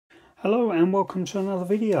Hello and welcome to another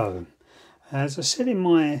video. As I said in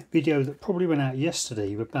my video that probably went out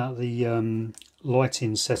yesterday about the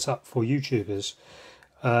lighting setup for YouTubers,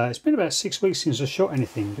 it's been about 6 weeks since I shot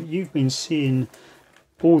anything, but you've been seeing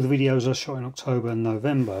all the videos I shot in October and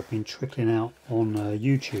November have been trickling out on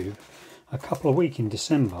YouTube a couple of weeks in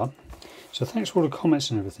December. So thanks for all the comments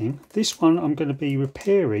and everything. This one I'm going to be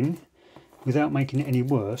repairing without making it any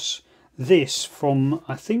worse. This from,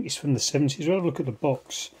 I think it's from the 70s. We'll have a look at the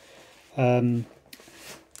box.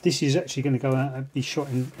 This is actually going to go out and be shot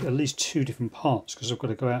in at least 2 different parts because I've got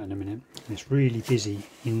to go out in a minute and it's really busy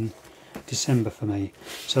in December for me.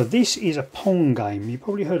 So this is a Pong game. You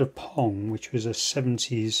probably heard of Pong, which was a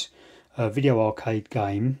 70s video arcade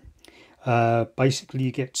game. Basically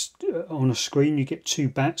you get on a screen, you get 2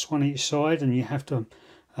 bats, one each side, and you have to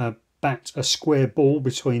bat a square ball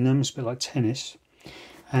between them. It's a bit like tennis.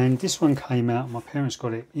 And this one came out, my parents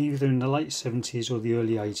got it either in the late 70s or the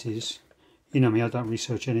early 80s. You know me, I don't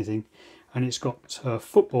research anything. And it's got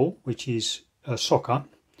football, which is soccer,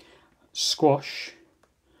 squash,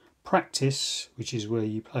 practice, which is where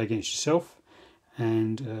you play against yourself,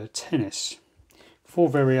 and tennis. 4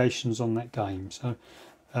 variations on that game. So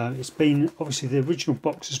it's been, obviously the original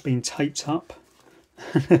box has been taped up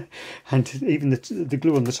and even the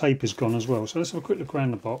glue on the tape is gone as well. So let's have a quick look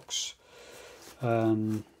around the box.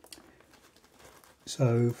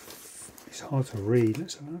 So it's hard to read.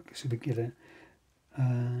 Let's have a look, see if we can get it. I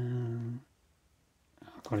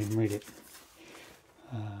can't even read it.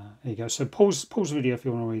 There you go. So pause the video if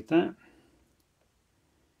you want to read that.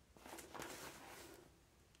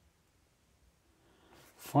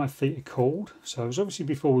 "5 feet of cord." So it was obviously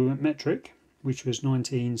before we went metric, which was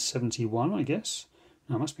 1971, I guess.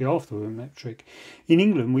 No, it must be after we went metric. In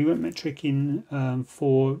England, we went metric in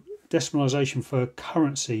for decimalisation for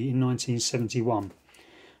currency in 1971.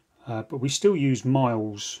 But we still use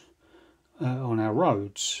miles on our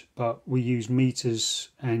roads, but we use meters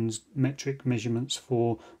and metric measurements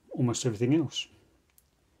for almost everything else.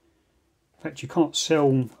 In fact, you can't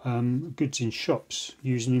sell goods in shops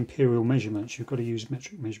using imperial measurements. You've got to use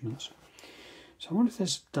metric measurements. So I wonder if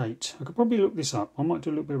there's a date. I could probably look this up. I might do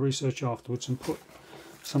a little bit of research afterwards and put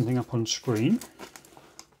something up on screen.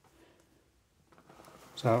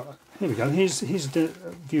 So here we go. Here's the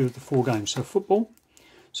view of the 4 games. So football.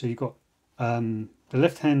 So you've got the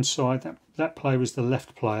left-hand side. That player is the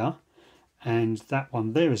left player, and that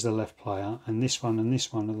one there is the left player, and this one are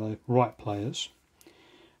the right players.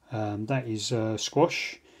 That is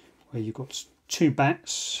squash, where you've got 2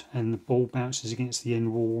 bats, and the ball bounces against the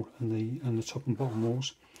end wall and the top and bottom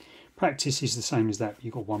walls. Practice is the same as that.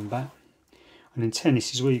 You've got 1 bat, and then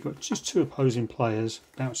tennis is where you've got just 2 opposing players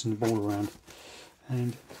bouncing the ball around.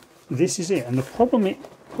 And this is it. And the problem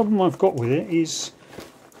I've got with it is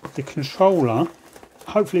the controller.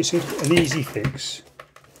 Hopefully it's an easy fix.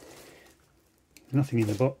 Nothing in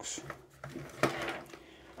the box.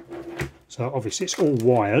 So obviously it's all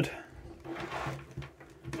wired.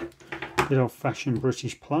 Good old-fashioned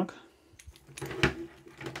British plug.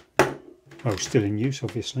 Oh, still in use,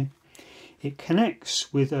 obviously. It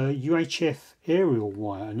connects with a UHF aerial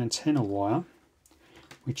wire, an antenna wire,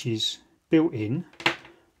 which is built in.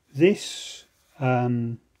 This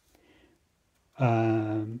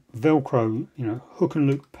Velcro, hook and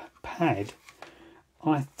loop pad,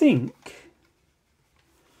 I think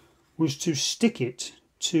was to stick it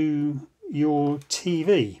to your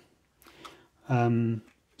TV.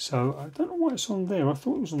 So I don't know why it's on there. I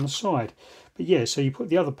thought it was on the side. But yeah, so you put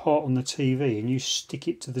the other part on the TV and you stick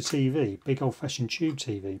it to the TV, big old-fashioned tube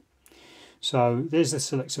TV. So there's the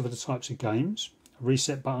selector for the types of games. A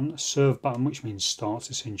reset button, a serve button, which means start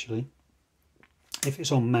essentially. If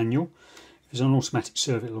it's on manual, if it's on automatic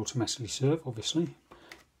serve, it'll automatically serve, obviously.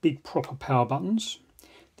 Big proper power buttons.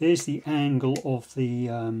 There's the angle of the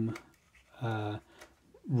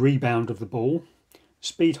rebound of the ball,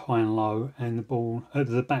 speed high and low, and the ball,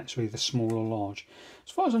 the bats are either small or large.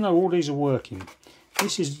 As far as I know, all these are working.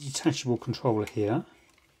 This is a detachable controller here.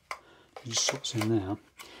 It just slots in there.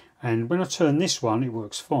 And when I turn this one, it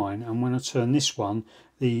works fine. And when I turn this one,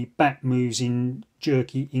 the bat moves in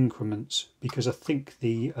jerky increments because I think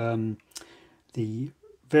the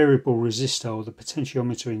variable resistor or the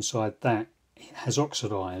potentiometer inside that has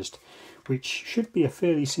oxidized, which should be a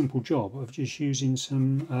fairly simple job of just using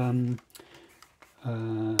some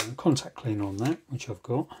contact cleaner on that, which I've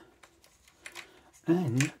got.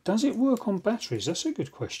 And does it work on batteries? That's a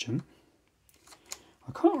good question.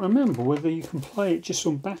 I can't remember whether you can play it just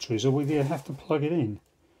on batteries or whether you have to plug it in.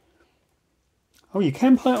 Oh, you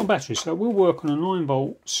can play it on batteries, so it will work on a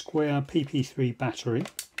 9-volt square PP3 battery,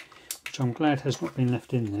 which I'm glad has not been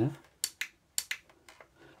left in there.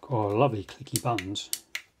 Oh, lovely clicky buttons.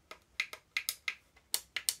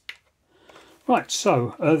 Right,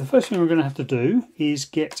 so the first thing we're going to have to do is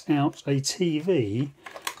get out a TV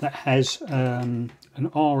that has an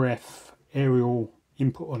RF aerial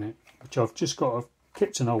input on it, which I've just got. I've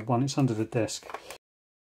kept an old one, it's under the desk.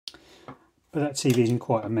 But that TV is in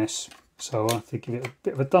quite a mess, so I have to give it a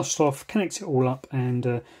bit of a dust off, connect it all up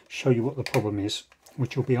and show you what the problem is,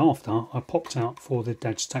 which will be after I popped out for the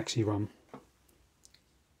Dad's Taxi run.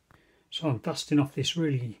 So I'm dusting off this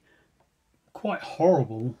really quite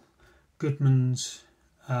horrible Goodmans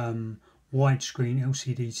widescreen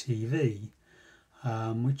LCD TV,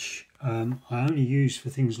 which I only use for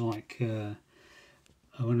things like when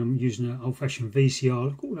I'm using an old-fashioned VCR.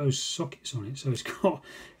 Look at all those sockets on it. So it's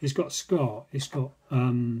got SCART, it's got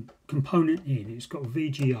component in, it's got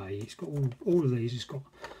VGA, it's got all of these. It's got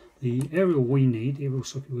the aerial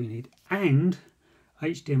socket we need, and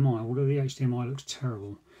HDMI. Although the HDMI looks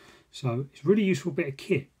terrible, so it's a really useful bit of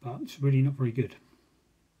kit, but it's really not very good.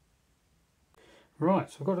 Right,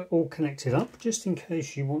 so I've got it all connected up, just in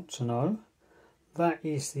case you want to know. That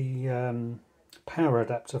is the power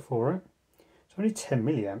adapter for it. It's only 10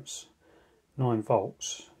 milliamps, 9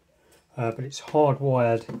 volts, but it's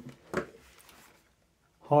hardwired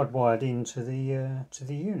into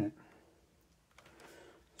the unit.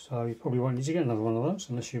 So you probably won't need to get another one of those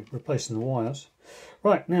unless you're replacing the wires.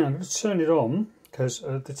 Right, now I'm going to turn it on because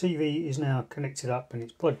the TV is now connected up and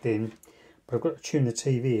it's plugged in. But I've got to tune the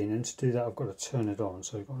TV in, and to do that I've got to turn it on.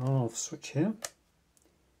 So we've got an on-off switch here,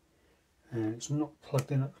 and it's not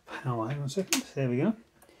plugged in at the power. Hang on a second, there we go.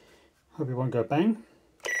 Hope it won't go bang.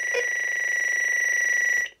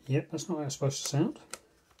 Yep, that's not how it's supposed to sound.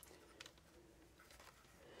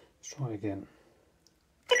 Let's try it again.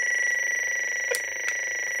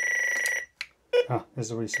 Ah, there's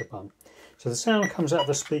the reset button. So the sound comes out of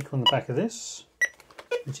the speaker on the back of this,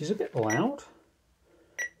 which is a bit loud.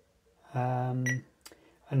 And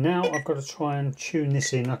now I've got to try and tune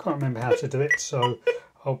this in. I can't remember how to do it, so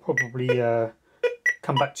I'll probably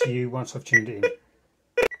come back to you once I've tuned it in.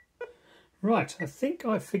 Right, I think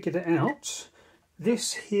I figured it out.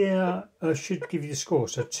 This here should give you the score,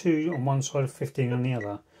 so 2 on one side of 15 on the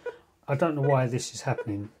other. I don't know why this is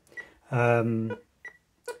happening. I've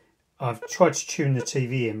tried to tune the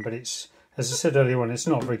TV in, but it's, as I said earlier on, it's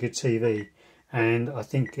not a very good TV. And I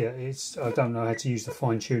think I don't know how to use the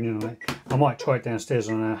fine tuning on it. I might try it downstairs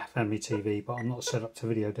on our family TV, but I'm not set up to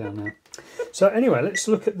video down there. So anyway, let's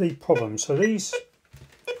look at the problem. So these,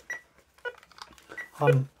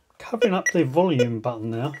 I'm covering up the volume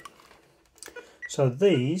button now. So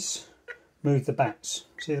these move the bats.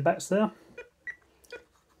 See the bats there?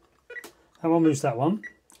 That one moves that one,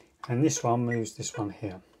 and this one moves this one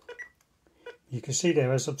here. You can see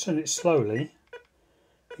there, as I turn it slowly,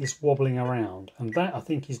 it's wobbling around, and that I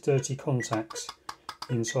think is dirty contacts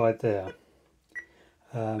inside there.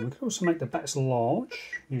 We can also make the bats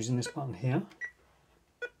large using this button here,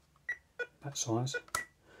 bat size,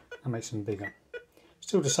 and makes them bigger.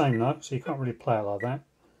 Still the same though, so you can't really play it like that.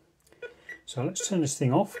 So let's turn this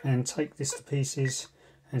thing off and take this to pieces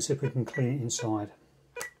and see if we can clean it inside.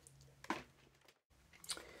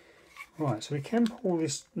 Right, so we can pull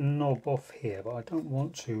this knob off here, but I don't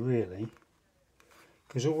want to really,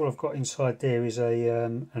 because all I've got inside there is a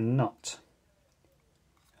nut.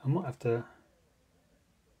 I might have to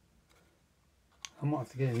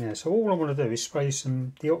get in there. So all I want to do is spray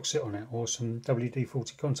some deoxit on it, or some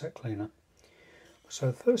WD-40 contact cleaner. So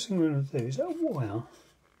the first thing we're going to do is that a wire.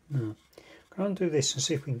 No, go and do this and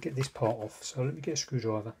see if we can get this part off. So let me get a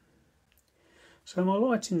screwdriver. So my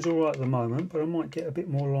lighting's all right at the moment, but I might get a bit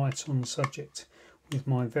more light on the subject with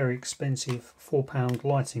my very expensive £4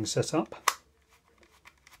 lighting setup.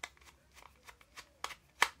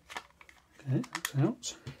 Okay, that's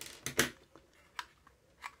out.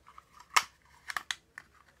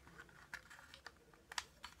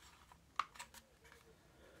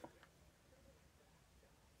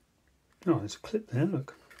 Oh, there's a clip there,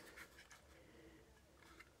 look.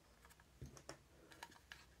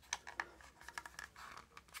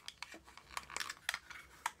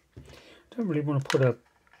 Don't really want to put a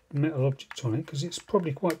metal object on it because it's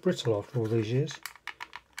probably quite brittle after all these years.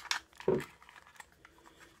 Oh,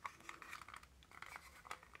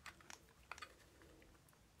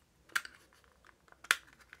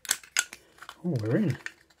 we're in.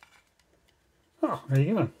 Oh, there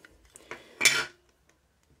you go.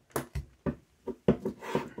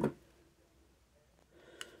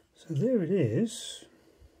 So there it is.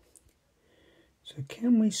 So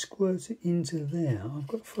can we squirt it into there? I've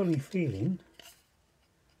got a funny feeling.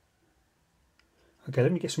 Okay,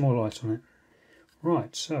 let me get some more light on it.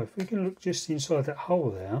 Right, so if we can look just inside that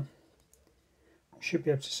hole there, we should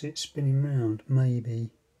be able to see it spinning round,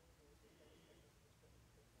 maybe.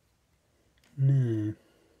 No.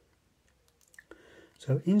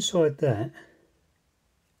 So inside that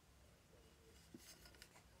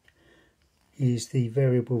is the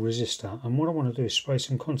variable resistor, and what I want to do is spray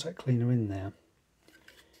some contact cleaner in there.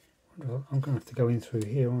 I'm going to have to go in through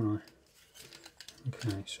here, aren't I?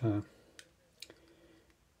 Okay, so...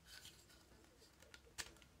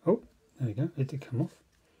 Oh, there we go, it did come off.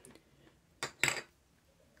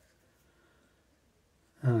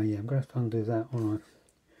 Oh yeah, I'm going to have to undo that, aren't I?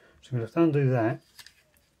 So I'm going to have to undo that.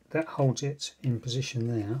 That holds it in position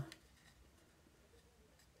there.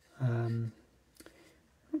 I'm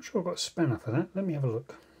not sure I've got a spanner for that. Let me have a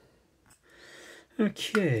look.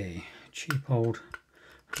 Okay, cheap old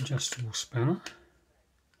adjustable spanner.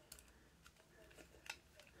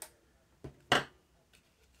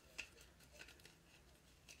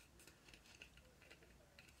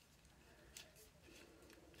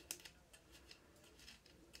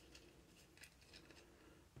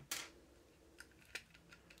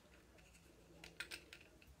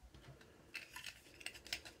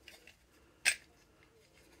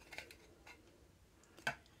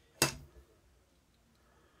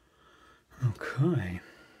 Okay.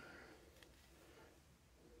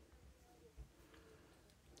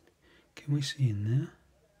 Can we see in there?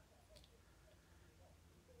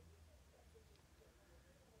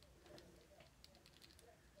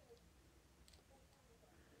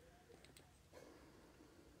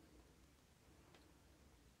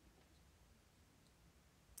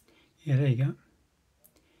 Yeah, there you go.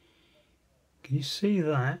 Can you see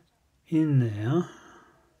that in there?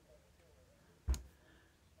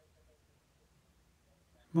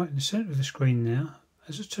 Right in the centre of the screen now.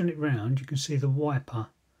 As I turn it round, you can see the wiper.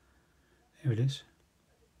 There it is.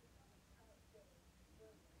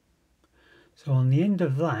 So on the end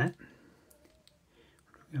of that,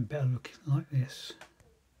 we're better looking like this.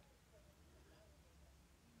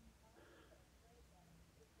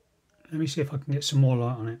 Let me see if I can get some more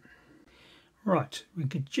light on it. Right, we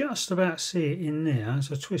could just about see it in there. As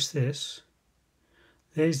I twist this,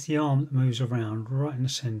 there's the arm that moves around right in the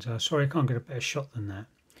centre. Sorry, I can't get a better shot than that.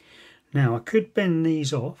 Now I could bend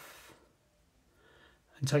these off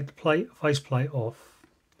and take the faceplate off,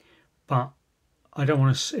 but I don't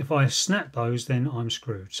want to. If I snap those, then I'm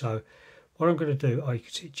screwed. So what I'm going to do, you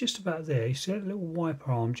can see it just about there. You see that little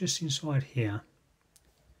wiper arm just inside here.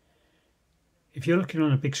 If you're looking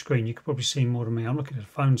on a big screen, you could probably see more than me. I'm looking at a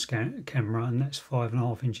phone camera, and that's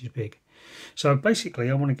 5.5 inches big. So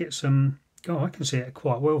basically, I want to get some. Oh, I can see it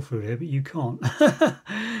quite well through there, but you can't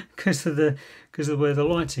because of where the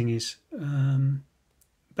lighting is.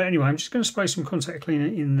 But anyway, I'm just going to spray some contact cleaner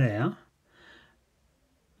in there.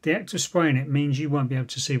 The act of spraying it means you won't be able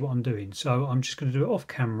to see what I'm doing, so I'm just going to do it off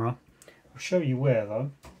camera. I'll show you where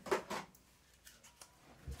though.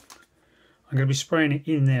 I'm going to be spraying it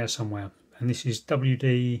in there somewhere. And this is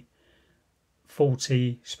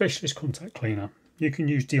WD-40 Specialist Contact Cleaner. You can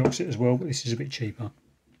use deoxit as well, but this is a bit cheaper.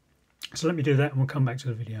 So let me do that and we'll come back to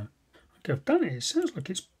the video. Okay, I've done it. It sounds like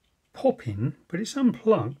it's popping, but it's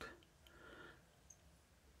unplugged.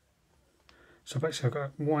 So basically I've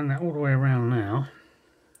got to wind that all the way around now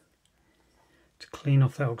to clean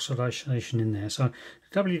off that oxidation in there. So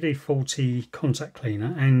WD-40 Contact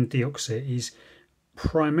Cleaner and deoxit is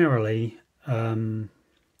primarily IPA,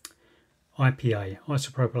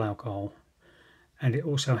 isopropyl alcohol, and it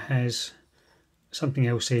also has something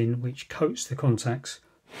else in which coats the contacts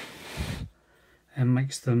and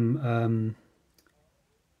makes them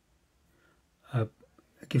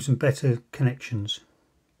gives them better connections.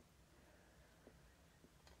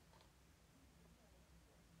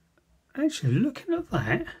 Actually, looking at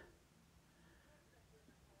that,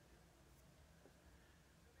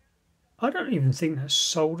 I don't even think that's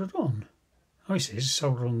soldered on. Oh, it is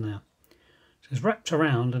soldered on now. So it's wrapped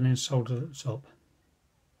around and then soldered at the top.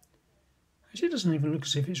 Actually, it doesn't even look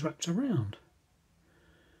as if it's wrapped around.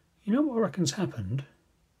 You know what I reckon's happened?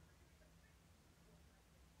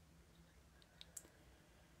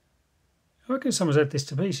 I reckon someone's had this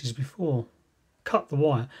to pieces before. Cut the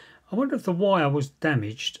wire. I wonder if the wire was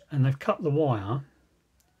damaged and they've cut the wire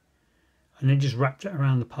and then just wrapped it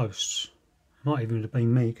around the posts. It might even have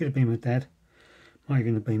been me. It could have been my dad. Might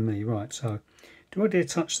even have been me. Right. So, do I dare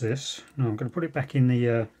touch this? No. I'm going to put it back in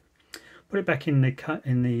the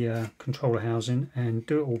controller housing and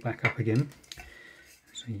do it all back up again.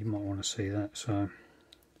 So you might want to see that. So,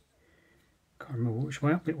 can't remember which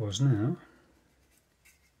way up it was now.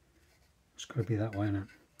 It's got to be that way, isn't it?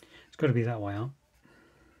 It's got to be that way up.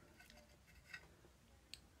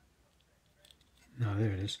 No,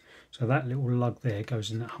 there it is. So that little lug there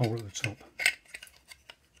goes in that hole at the top.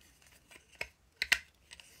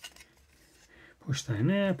 Push that in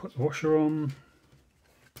there, put the washer on.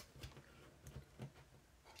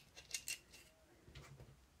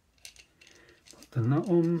 Put the nut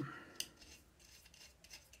on.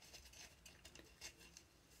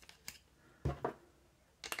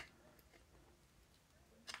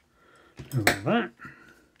 Over that.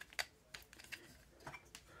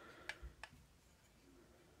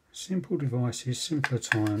 Simple devices, simpler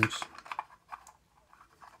times.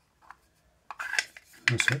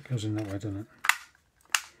 That's it, goes in that way, doesn't it?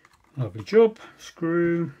 Lovely job.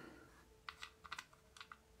 Screw.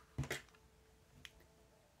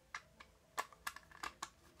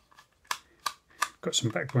 Got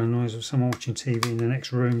some background noise of someone watching TV in the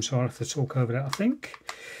next room, so I'll have to talk over that, I think.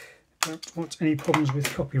 Don't want any problems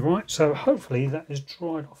with copyright, so hopefully that is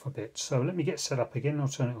dried off a bit. So let me get set up again, I'll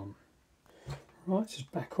turn it on. Right, it's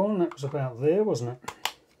back on. That was about there, wasn't it?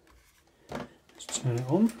 Let's turn it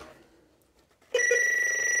on.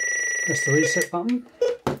 Press the reset button.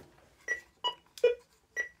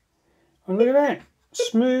 And look at that,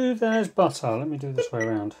 smooth as butter. Let me do it this way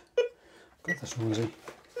around. God, that's noisy.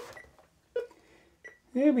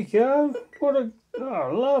 Here we go. What a,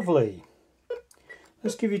 oh, lovely.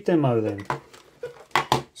 Let's give you a demo then.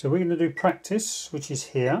 So we're going to do practice, which is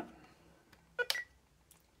here.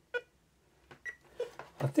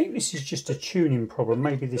 I think this is just a tuning problem,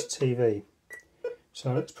 maybe this TV.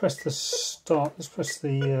 So let's press the start, let's press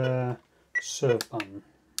the serve button.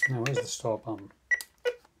 Now where's the start button?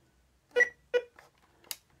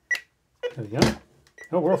 There we go.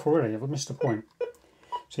 Oh, we're off already, I've missed a point.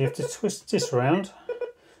 So you have to twist this around.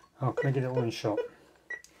 Oh, can I get it all in shot?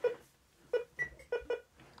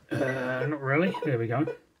 Not really, there we go.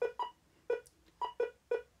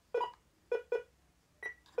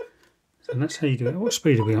 And that's how you do it. What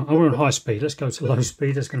speed are we on? Oh, we're on high speed. Let's go to low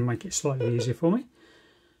speed. That's going to make it slightly easier for me.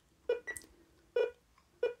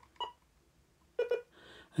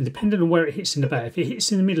 And depending on where it hits in the bat, if it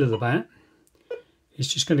hits in the middle of the bat, it's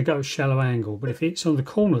just going to go at a shallow angle. But if it's on the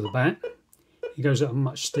corner of the bat, it goes at a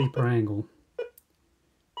much steeper angle.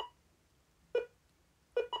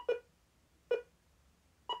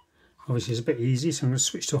 Obviously it's a bit easy, so I'm going to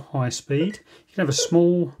switch to high speed. You can have a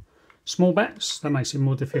small bats, that makes it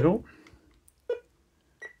more difficult.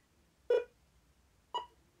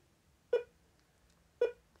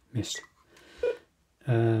 Missed.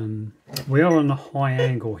 We are on the high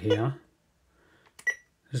angle here.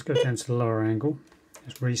 Let's go down to the lower angle.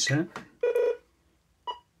 Let's reset.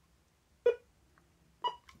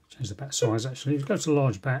 Change the bat size actually. Let's go to the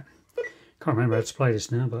large bat. Can't remember how to play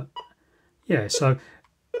this now, but yeah, so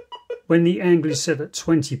when the angle is set at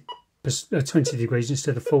 20 degrees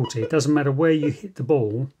instead of 40, it doesn't matter where you hit the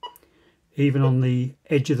ball, even on the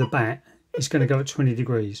edge of the bat, it's going to go at 20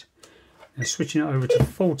 degrees. Now switching it over to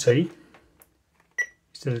 40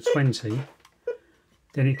 instead of 20,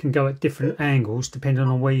 then it can go at different angles depending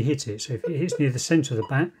on where you hit it. So if it hits near the centre of the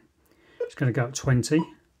bat, it's going to go at 20.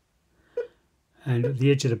 And at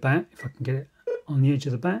the edge of the bat, if I can get it on the edge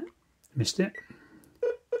of the bat, missed it,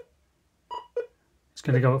 it's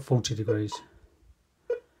going to go at 40 degrees.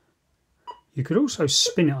 You could also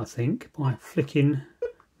spin it, I think, by flicking,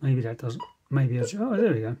 maybe that doesn't, maybe I, oh,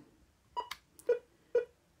 there we go.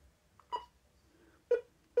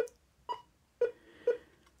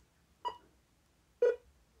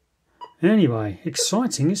 Anyway,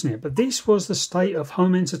 exciting, isn't it? But this was the state of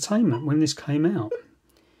home entertainment when this came out.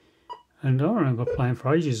 And I remember playing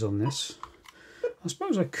for ages on this. I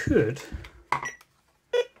suppose I could.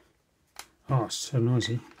 Oh, it's so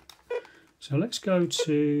noisy. So let's go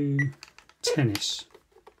to tennis.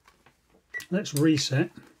 Let's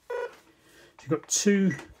reset. So you've got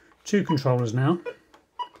two controllers now.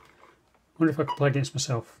 I wonder if I could play against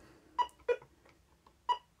myself.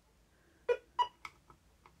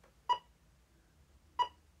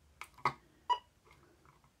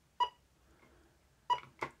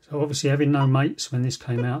 So obviously having no mates when this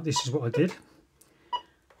came out, this is what I did.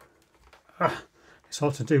 It's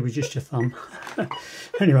hard to do with just your thumb.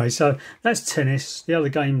 Anyway, so that's tennis. The other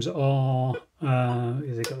games are,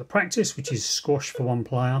 they've got the practice, which is squash for one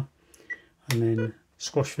player, and then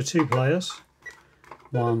squash for two players,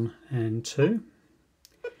 1 and 2.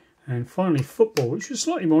 And finally football, which was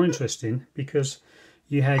slightly more interesting because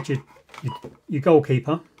you had your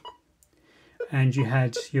goalkeeper and you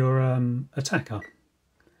had your attacker.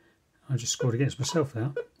 I just scored against myself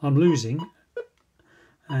there. I'm losing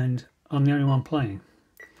and I'm the only one playing.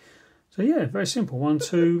 So yeah, very simple. 1,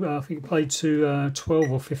 2, I think I played to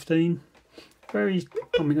 12 or 15 very,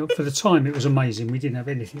 I mean, for the time it was amazing. We didn't have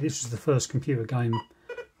anything. This was the first computer game,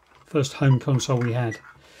 first home console we had.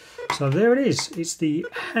 So there it is. It's the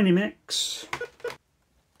Hanimex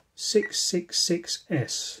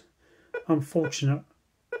 666S. Unfortunate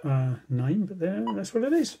name, but there, that's what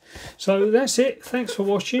it is. So that's it. Thanks for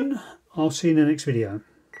watching. I'll see you in the next video.